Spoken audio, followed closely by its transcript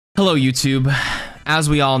Hello, YouTube. As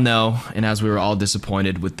we all know, and as we were all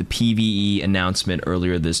disappointed with the PvE announcement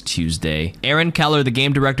earlier this Tuesday, Aaron Keller, the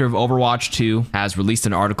game director of Overwatch 2, has released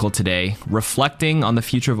an article today reflecting on the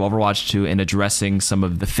future of Overwatch 2 and addressing some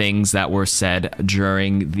of the things that were said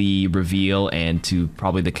during the reveal and to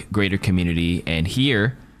probably the greater community. And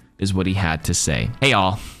here is what he had to say. Hey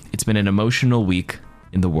all, it's been an emotional week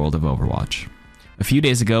in the world of Overwatch. A few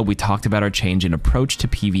days ago, we talked about our change in approach to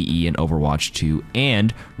PvE in Overwatch 2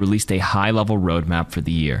 and released a high-level roadmap for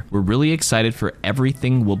the year. We're really excited for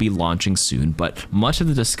everything we'll be launching soon, but much of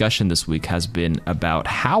the discussion this week has been about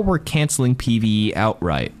how we're canceling PvE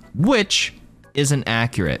outright, which isn't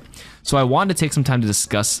accurate. So I wanted to take some time to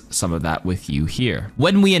discuss some of that with you here.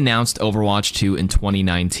 When we announced Overwatch 2 in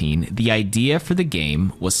 2019, the idea for the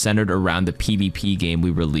game was centered around the PvP game we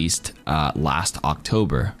released last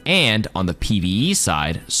October. And on the PvE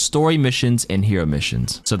side, story missions and hero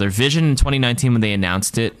missions. So their vision in 2019 when they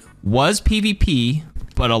announced it was PvP,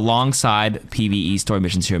 but alongside PvE story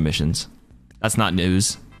missions, hero missions. That's not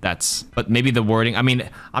news. But maybe the wording, I mean,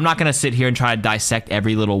 I'm not gonna sit here and try to dissect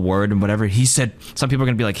every little word and whatever he said. Some people are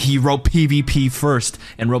gonna be like, he wrote PvP first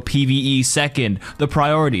and wrote PvE second, the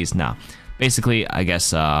priorities. No, basically, I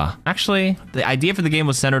guess, actually, the idea for the game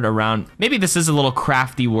was centered around, maybe this is a little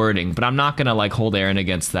crafty wording, but I'm not gonna like hold Aaron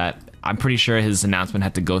against that. I'm pretty sure his announcement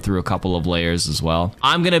had to go through a couple of layers as well.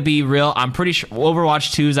 I'm gonna be real, I'm pretty sure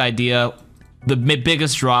Overwatch 2's idea, the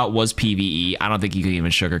biggest draw was PvE. I don't think you can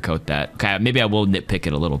even sugarcoat that. Okay, maybe I will nitpick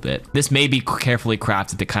it a little bit. This may be carefully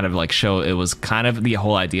crafted to kind of like show it was kind of the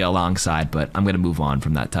whole idea alongside, but I'm gonna move on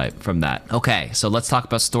from that. Okay, so let's talk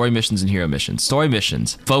about story missions and hero missions. Story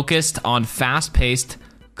missions focused on fast-paced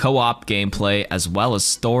co-op gameplay as well as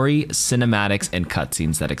story, cinematics, and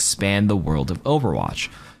cutscenes that expand the world of Overwatch.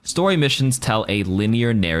 Story missions tell a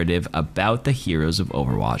linear narrative about the heroes of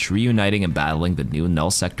Overwatch, reuniting and battling the new Null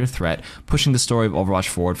Sector threat, pushing the story of Overwatch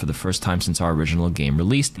forward for the first time since our original game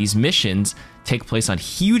release. These missions take place on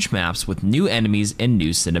huge maps with new enemies and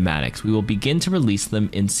new cinematics. We will begin to release them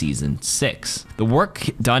in Season 6. The work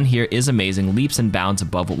done here is amazing, leaps and bounds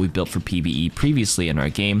above what we've built for PvE previously in our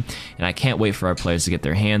game, and I can't wait for our players to get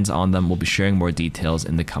their hands on them. We'll be sharing more details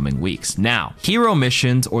in the coming weeks. Now, hero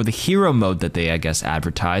missions, or the hero mode that they, I guess,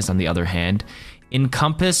 advertised, on the other hand,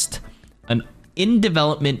 encompassed an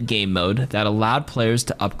in-development game mode that allowed players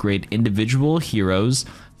to upgrade individual heroes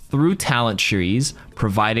through talent trees,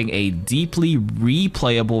 providing a deeply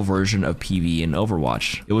replayable version of PvE in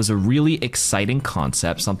Overwatch. It was a really exciting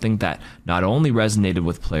concept, something that not only resonated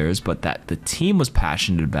with players, but that the team was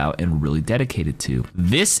passionate about and really dedicated to.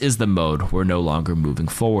 This is the mode we're no longer moving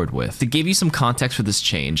forward with. To give you some context for this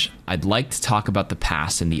change, I'd like to talk about the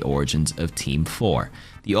past and the origins of Team 4.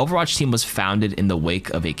 The Overwatch team was founded in the wake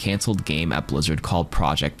of a canceled game at Blizzard called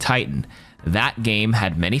Project Titan. That game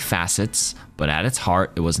had many facets, but at its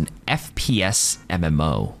heart, it was an FPS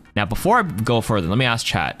MMO. Now, before I go further, let me ask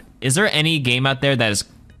chat, is there any game out there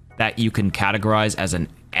that you can categorize as an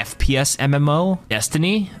FPS MMO?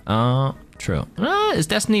 Destiny? True. Is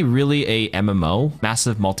Destiny really a MMO?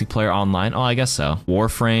 Massive multiplayer online? Oh, I guess so.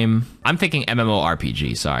 Warframe. I'm thinking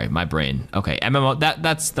MMORPG. Sorry, my brain. Okay, MMO.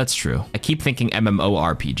 That's true. I keep thinking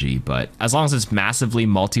MMORPG, but as long as it's massively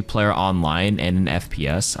multiplayer online and an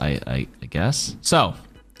FPS, I guess. So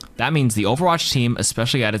that means the Overwatch team,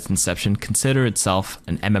 especially at its inception, considered itself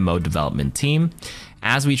an MMO development team.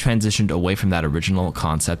 As we transitioned away from that original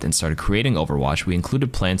concept and started creating Overwatch, we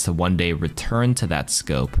included plans to one day return to that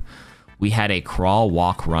scope. We had a crawl,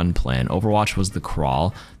 walk, run plan. Overwatch was the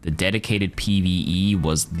crawl, the dedicated PvE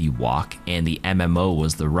was the walk, and the MMO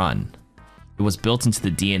was the run. It was built into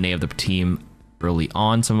the DNA of the team early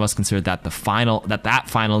on. Some of us considered that that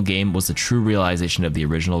final game was the true realization of the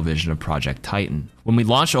original vision of Project Titan. When we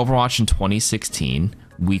launched Overwatch in 2016,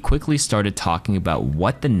 we quickly started talking about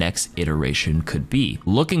what the next iteration could be.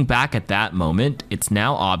 Looking back at that moment, it's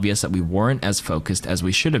now obvious that we weren't as focused as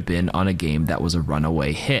we should have been on a game that was a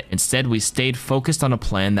runaway hit. Instead, we stayed focused on a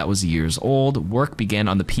plan that was years old. Work began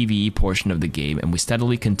on the PvE portion of the game, and we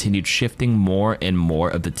steadily continued shifting more and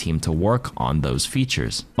more of the team to work on those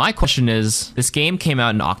features. My question is, this game came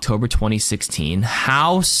out in October 2016.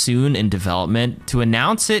 How soon in development? To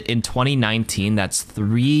announce it in 2019, that's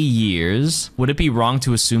 3 years. Would it be wrong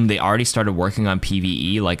to assume they already started working on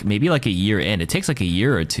PvE maybe like a year in? It takes like a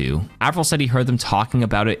year or two. Avril said he heard them talking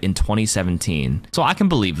about it in 2017. So I can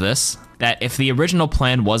believe this. that if the original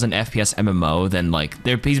plan was an FPS MMO, then like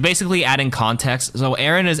he's basically adding context. So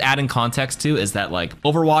Aaron is adding context to is that like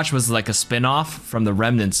Overwatch was like a spin-off from the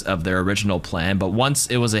remnants of their original plan, but once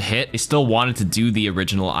it was a hit, they still wanted to do the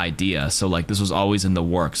original idea. So like this was always in the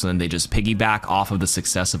works, and then they just piggyback off of the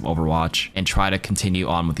success of Overwatch and try to continue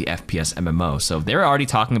on with the FPS MMO. So if they were already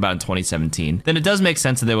talking about it in 2017, then it does make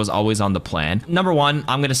sense that it was always on the plan. Number one,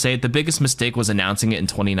 I'm gonna say the biggest mistake was announcing it in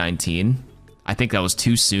 2019. I think that was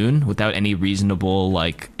too soon without any reasonable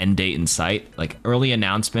like end date in sight. Like early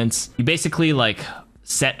announcements, you basically like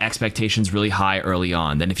set expectations really high early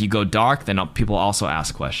on. Then if you go dark, then people also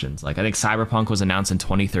ask questions. Like I think Cyberpunk was announced in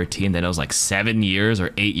 2013, then it was like 7 years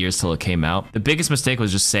or 8 years till it came out. The biggest mistake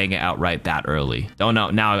was just saying it outright that early. Don't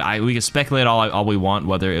know. Now we can speculate all we want,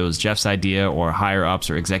 whether it was Jeff's idea or higher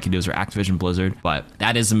ups or executives or Activision Blizzard, but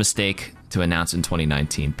that is a mistake to announce in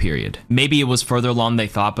 2019, period. Maybe it was further along than they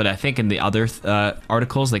thought, but I think in the other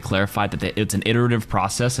articles, they clarified that it's an iterative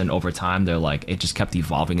process, and over time, they're like, it just kept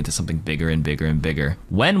evolving into something bigger and bigger and bigger.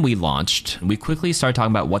 When we launched, we quickly started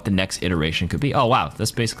talking about what the next iteration could be. Oh, wow,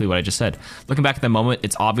 that's basically what I just said. Looking back at the moment,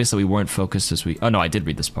 it's obvious that we weren't focused this week. Oh, no, I did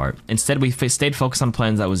read this part. Instead, we stayed focused on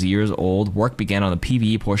plans that was years old. Work began on the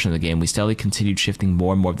PvE portion of the game. We steadily continued shifting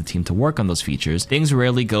more and more of the team to work on those features. Things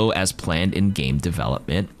rarely go as planned in game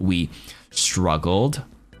development. We struggled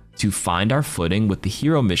to find our footing with the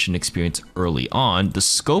hero mission experience early on. The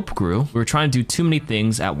scope grew. We were trying to do too many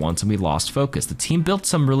things at once and we lost focus. The team built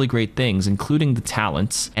some really great things, including the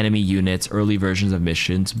talents, enemy units, early versions of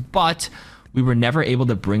missions, but we were never able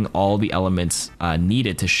to bring all the elements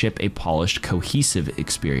needed to ship a polished, cohesive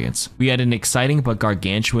experience. We had an exciting but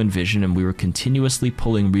gargantuan vision, and we were continuously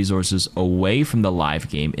pulling resources away from the live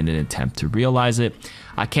game in an attempt to realize it.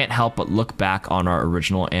 I can't help but look back on our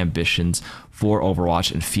original ambitions for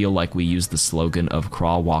Overwatch and feel like we used the slogan of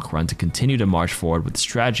crawl, walk, run to continue to march forward with a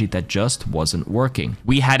strategy that just wasn't working.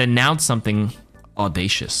 We had announced something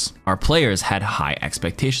audacious. Our players had high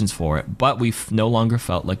expectations for it, but we no longer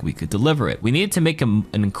felt like we could deliver it. We needed to make an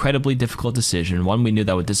incredibly difficult decision, one we knew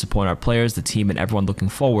that would disappoint our players, the team, and everyone looking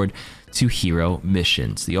forward to hero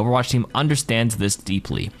missions. The Overwatch team understands this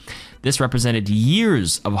deeply. This represented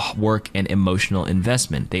years of work and emotional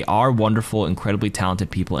investment. They are wonderful, incredibly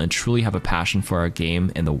talented people and truly have a passion for our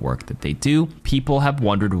game and the work that they do. People have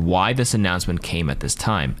wondered why this announcement came at this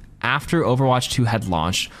time. After Overwatch 2 had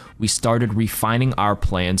launched, we started refining our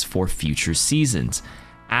plans for future seasons.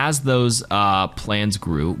 As those plans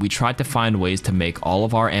grew, we tried to find ways to make all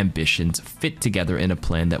of our ambitions fit together in a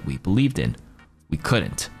plan that we believed in. We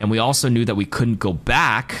couldn't. And we also knew that we couldn't go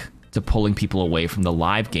back to pulling people away from the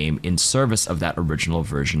live game in service of that original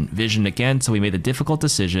vision again, so we made the difficult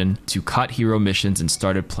decision to cut hero missions and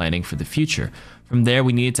started planning for the future. From there,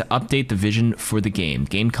 we needed to update the vision for the game,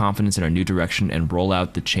 gain confidence in our new direction, and roll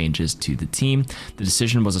out the changes to the team. The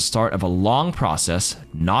decision was a start of a long process,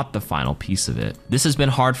 not the final piece of it. This has been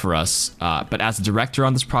hard for us, but as a director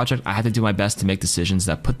on this project, I had to do my best to make decisions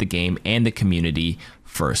that put the game and the community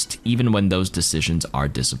first, even when those decisions are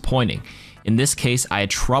disappointing. In this case, I had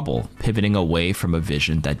trouble pivoting away from a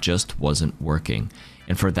vision that just wasn't working.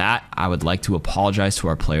 And for that, I would like to apologize to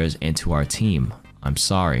our players and to our team. I'm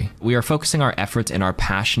sorry. We are focusing our efforts and our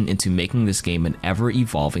passion into making this game an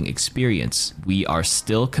ever-evolving experience. We are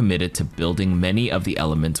still committed to building many of the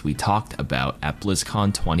elements we talked about at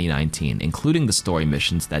BlizzCon 2019, including the story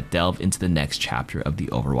missions that delve into the next chapter of the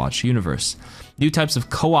Overwatch universe, new types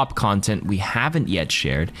of co-op content we haven't yet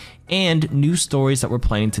shared, and new stories that we're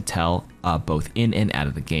planning to tell both in and out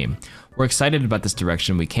of the game. We're excited about this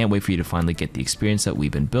direction. We can't wait for you to finally get the experience that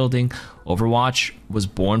we've been building. Overwatch was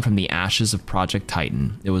born from the ashes of Project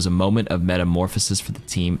Titan. It was a moment of metamorphosis for the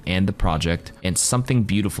team and the project, and something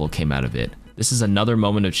beautiful came out of it. This is another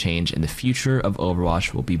moment of change, and the future of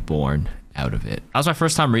Overwatch will be born out of it. That was my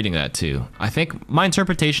first time reading that too. I think my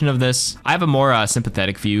interpretation of this, I have a more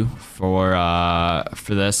sympathetic view for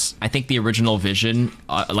this. I think the original vision,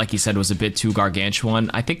 like you said, was a bit too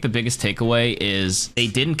gargantuan. I think the biggest takeaway is they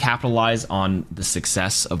didn't capitalize on the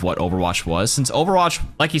success of what Overwatch was. Since Overwatch,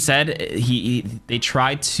 like you said, they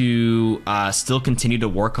tried to still continue to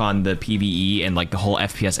work on the PvE and like the whole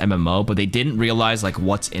FPS MMO, but they didn't realize like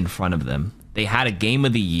what's in front of them. They had a game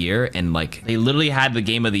of the year, and like they literally had the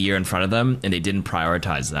game of the year in front of them, and they didn't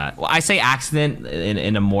prioritize that. Well, I say accident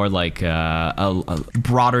in a more like a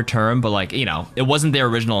broader term, but like, you know, it wasn't their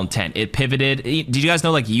original intent. It pivoted. Did you guys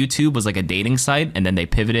know like YouTube was like a dating site, and then they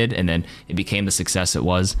pivoted, and then it became the success it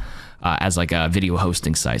was as like a video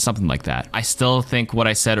hosting site, something like that. I still think what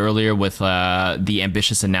I said earlier with the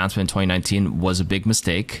ambitious announcement in 2019 was a big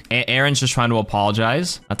mistake. Aaron's just trying to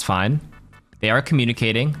apologize. That's fine. They are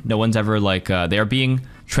communicating. No one's ever like, they are being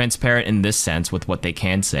transparent in this sense with what they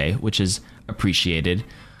can say, which is appreciated.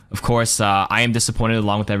 Of course, I am disappointed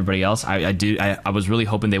along with everybody else. I was really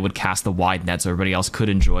hoping they would cast the wide net so everybody else could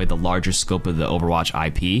enjoy the larger scope of the Overwatch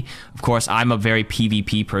IP. Of course, I'm a very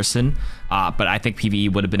PvP person, but I think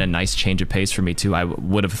PvE would have been a nice change of pace for me too. I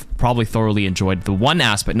would have probably thoroughly enjoyed the one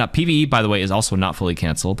aspect. Not PvE, by the way, is also not fully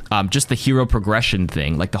canceled. Just the hero progression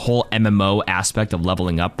thing, like the whole MMO aspect of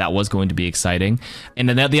leveling up, that was going to be exciting. And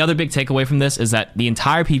then the other big takeaway from this is that the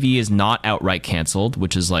entire PvE is not outright canceled,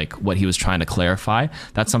 which is like what he was trying to clarify.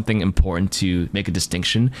 That's something important to make a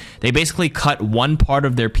distinction. They basically cut one part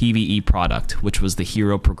of their PvE product, which was the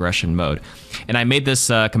hero progression mode. And I made this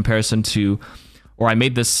comparison to, or I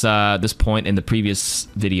made this this point in the previous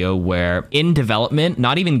video, where in development,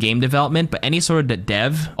 not even game development, but any sort of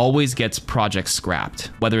dev always gets projects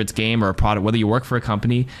scrapped. Whether it's game or a product, whether you work for a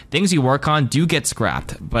company, things you work on do get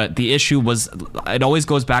scrapped. But the issue was, it always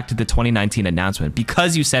goes back to the 2019 announcement.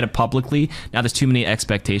 Because you said it publicly, now there's too many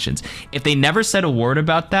expectations. If they never said a word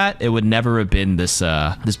about that, it would never have been this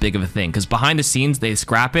this big of a thing. Because behind the scenes, they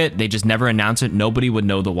scrap it, they just never announce it. Nobody would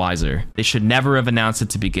know the wiser. They should never have announced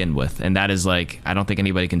it to begin with. And that is like, I don't think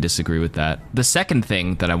anybody can disagree with that. The second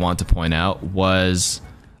thing that I want to point out was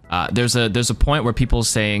there's a point where people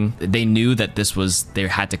saying they knew that they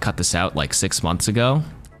had to cut this out like 6 months ago,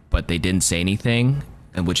 but they didn't say anything,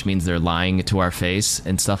 and which means they're lying to our face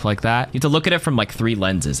and stuff like that. You have to look at it from like 3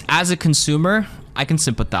 lenses. As a consumer, I can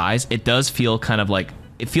sympathize. It does feel kind of like,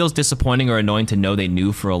 it feels disappointing or annoying to know they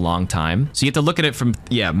knew for a long time. So you have to look at it from,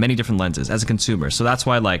 many different lenses as a consumer. So that's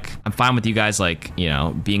why, like, I'm fine with you guys, like, you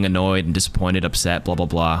know, being annoyed and disappointed, upset, blah, blah,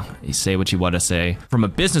 blah. You say what you want to say. From a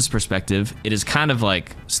business perspective, it is kind of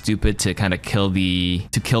like stupid to kind of kill the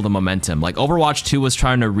momentum. Like Overwatch 2 was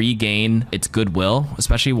trying to regain its goodwill,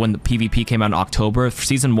 especially when the PvP came out in October.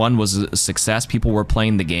 Season 1 was a success. People were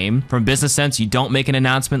playing the game. From a business sense, you don't make an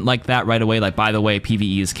announcement like that right away. Like, by the way,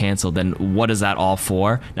 PvE is canceled. Then what is that all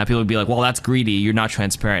for? Now people would be like, well, that's greedy, you're not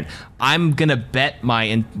transparent. I'm gonna bet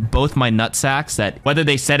both my nutsacks that whether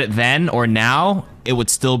they said it then or now, it would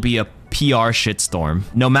still be a PR shitstorm.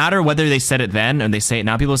 No matter whether they said it then and they say it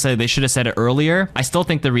now, people say they should have said it earlier. I still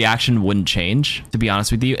think the reaction wouldn't change, to be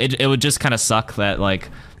honest with you. It would just kind of suck that like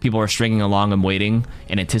people are stringing along and waiting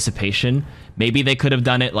in anticipation. Maybe they could have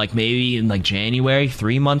done it like maybe in like January,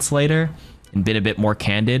 3 months later, and been a bit more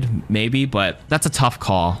candid, maybe, but that's a tough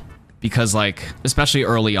call. Because like, especially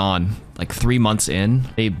early on, like 3 months in,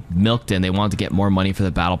 they milked in, they wanted to get more money for the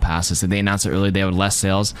battle passes. And they announced it earlier, they had less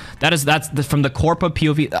sales. That's from the corporate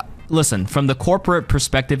POV. Listen, from the corporate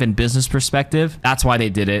perspective and business perspective, that's why they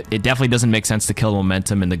did it. It definitely doesn't make sense to kill the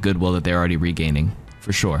momentum and the goodwill that they're already regaining.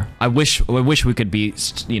 For sure. I wish we could be,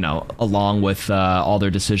 you know, along with all their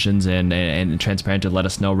decisions and transparent to let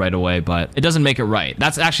us know right away, but it doesn't make it right.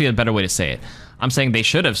 That's actually a better way to say it. I'm saying they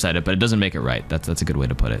should have said it, but it doesn't make it right. That's a good way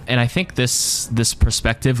to put it. And I think this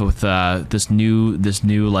perspective with this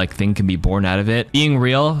new like thing can be born out of it. Being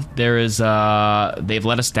real, there is they've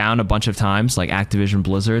let us down a bunch of times, like Activision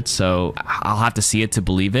Blizzard. So I'll have to see it to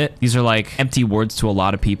believe it. These are like empty words to a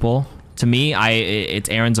lot of people. To me, it's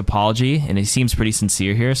Aaron's apology, and he seems pretty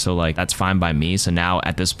sincere here, so like that's fine by me. So now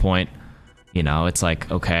at this point, you know, it's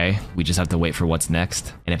like, okay, we just have to wait for what's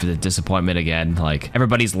next. And if it's a disappointment again, like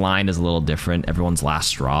everybody's line is a little different, everyone's last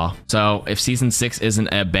straw. So if season 6 isn't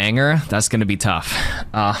a banger, that's gonna be tough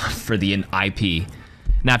for the IP.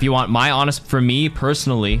 Now, if you want my honest, for me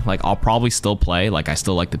personally, like I'll probably still play. Like I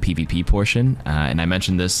still like the PvP portion, and I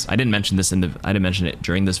mentioned this. I didn't mention it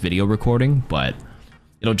during this video recording, but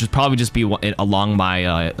it'll probably just be along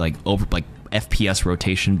my like FPS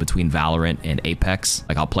rotation between Valorant and Apex.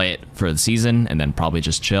 Like I'll play it for the season and then probably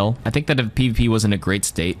just chill. I think that if PvP was in a great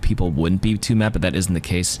state, people wouldn't be too mad, but that isn't the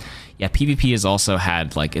case. Yeah, PvP has also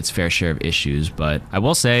had like its fair share of issues, but I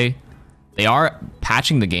will say they are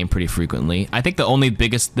patching the game pretty frequently. I think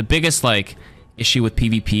the biggest like issue with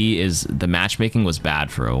PvP is the matchmaking was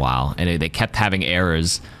bad for a while, and they kept having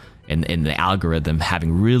errors in the algorithm,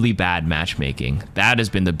 having really bad matchmaking. That has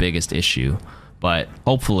been the biggest issue, but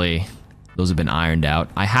hopefully those have been ironed out.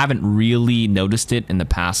 I haven't really noticed it in the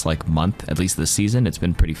past like month, at least this season. It's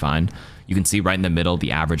been pretty fine. You can see right in the middle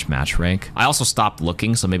the average match rank. I also stopped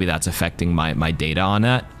looking, so maybe that's affecting my data on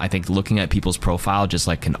that. I think looking at people's profile just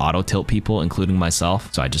like can auto tilt people, including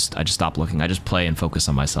myself. So I just stopped looking. I just play and focus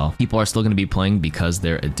on myself. People are still going to be playing because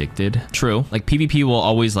they're addicted. True. Like PvP will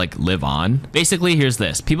always like live on. Basically, here's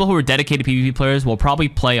this. People who are dedicated PvP players will probably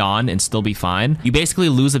play on and still be fine. You basically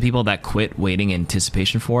lose the people that quit waiting in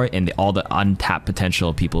anticipation for it, and all the untapped potential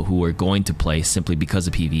of people who are going to play simply because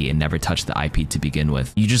of PvE and never touch the IP to begin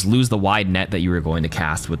with. You just lose the wide net that you were going to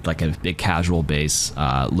cast with like a big casual base,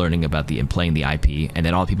 learning about and playing the IP, and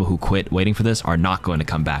then all the people who quit waiting for this are not going to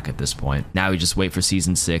come back at this point. Now we just wait for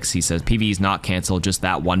season 6. He says PvE is not canceled, just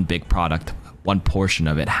that one big product, one portion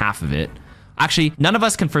of it, half of it. Actually, none of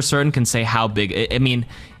us can for certain can say how big. I mean,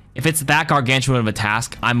 if it's that gargantuan of a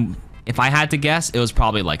task, if I had to guess, it was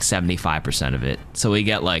probably like 75% of it. So we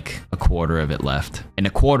get like a quarter of it left. And a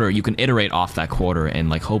quarter, you can iterate off that quarter and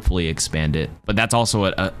like hopefully expand it. But that's also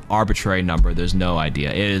an arbitrary number. There's no idea.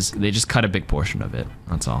 They just cut a big portion of it.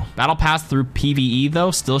 That's all. Battle Pass through PvE though,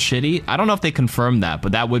 still shitty. I don't know if they confirmed that,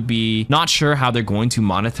 but that would be not sure how they're going to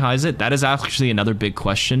monetize it. That is actually another big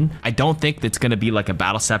question. I don't think it's going to be like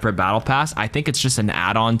a separate Battle Pass. I think it's just an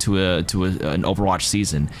add-on to an Overwatch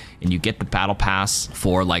season. And you get the Battle Pass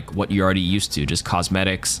for like what you're already used to, just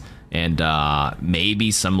cosmetics and maybe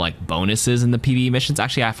some like bonuses in the PvE missions.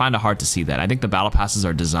 Actually, I find it hard to see that. I think the battle passes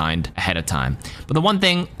are designed ahead of time. But the one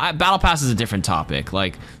thing, battle pass is a different topic.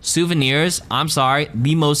 Like souvenirs, I'm sorry,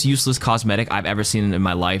 the most useless cosmetic I've ever seen in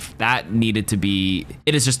my life. That needed to be,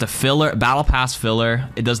 it is just a filler, battle pass filler.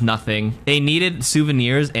 It does nothing. They needed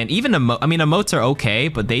souvenirs and even emotes are okay,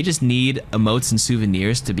 but they just need emotes and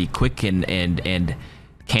souvenirs to be quick and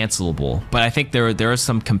cancelable. But I think there are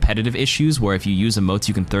some competitive issues where if you use emotes,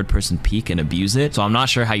 you can third-person peek and abuse it. So I'm not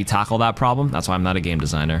sure how you tackle that problem. That's why I'm not a game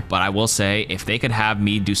designer. But I will say, if they could have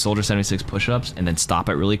me do Soldier 76 push-ups and then stop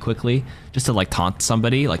it really quickly, just to like taunt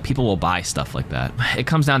somebody, like people will buy stuff like that. It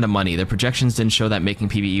comes down to money. Their projections didn't show that making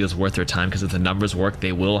PvE was worth their time, because if the numbers work,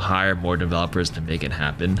 they will hire more developers to make it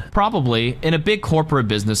happen. Probably in a big corporate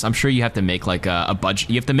business, I'm sure you have to make like a budget.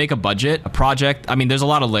 You have to make a budget, a project. I mean, there's a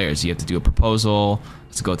lot of layers. You have to do a proposal.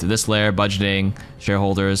 To go through this layer, budgeting,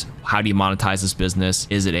 shareholders, how do you monetize this business?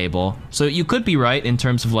 Is it able? So you could be right in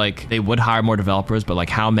terms of like they would hire more developers, but like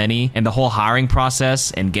how many? And the whole hiring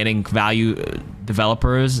process and getting value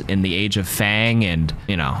developers in the age of Fang, and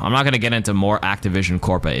you know, I'm not going to get into more Activision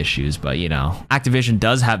corporate issues, but you know,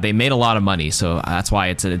 Activision they made a lot of money, so that's why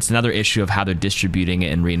it's another issue of how they're distributing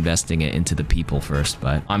it and reinvesting it into the people first.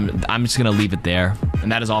 But I'm just going to leave it there,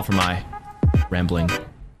 and that is all for my rambling.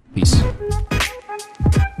 Peace.